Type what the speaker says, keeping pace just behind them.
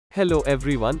Hello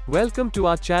everyone, welcome to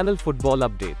our channel Football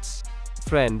Updates.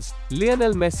 Friends,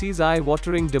 Lionel Messi's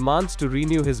eye-watering demands to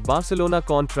renew his Barcelona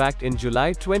contract in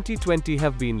July 2020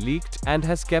 have been leaked, and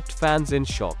has kept fans in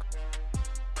shock.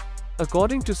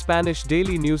 According to Spanish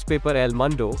daily newspaper El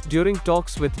Mundo, during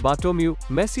talks with Bartomeu,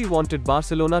 Messi wanted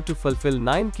Barcelona to fulfill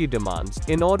 9 key demands,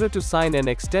 in order to sign an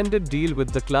extended deal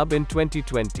with the club in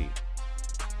 2020.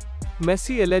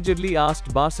 Messi allegedly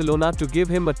asked Barcelona to give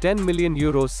him a €10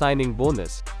 million signing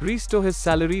bonus, restore his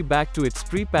salary back to its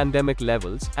pre-pandemic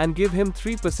levels, and give him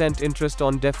 3% interest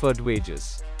on deferred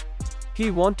wages. He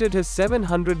wanted his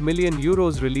 €700 million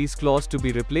release clause to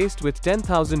be replaced with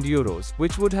 €10,000,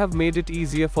 which would have made it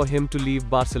easier for him to leave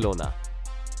Barcelona.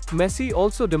 Messi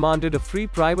also demanded a free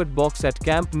private box at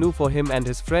Camp Nou for him and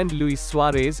his friend Luis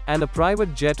Suarez, and a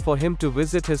private jet for him to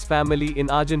visit his family in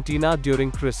Argentina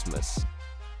during Christmas.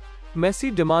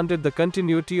 Messi demanded the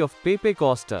continuity of Pepe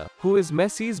Costa, who is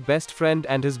Messi's best friend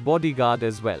and his bodyguard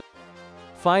as well.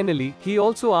 Finally, he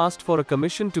also asked for a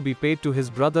commission to be paid to his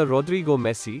brother Rodrigo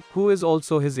Messi, who is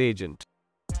also his agent.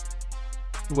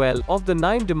 Well, of the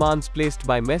 9 demands placed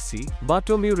by Messi,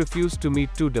 Bartomeu refused to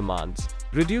meet 2 demands,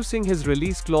 reducing his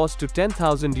release clause to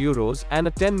 €10,000 and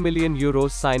a €10 million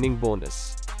signing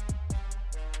bonus.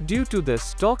 Due to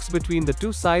this, talks between the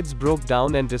two sides broke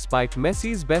down, and despite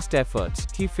Messi's best efforts,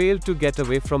 he failed to get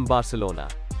away from Barcelona.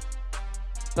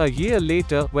 A year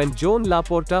later, when Joan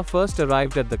Laporta first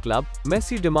arrived at the club,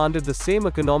 Messi demanded the same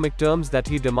economic terms that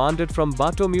he demanded from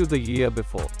Bartomeu the year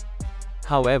before.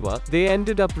 However, they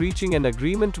ended up reaching an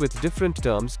agreement with different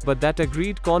terms, but that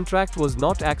agreed contract was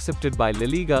not accepted by La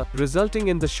Liga, resulting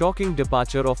in the shocking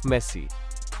departure of Messi.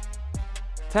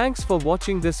 Thanks for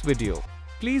watching this video.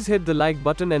 Please hit the like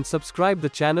button and subscribe the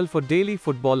channel for daily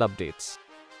football updates.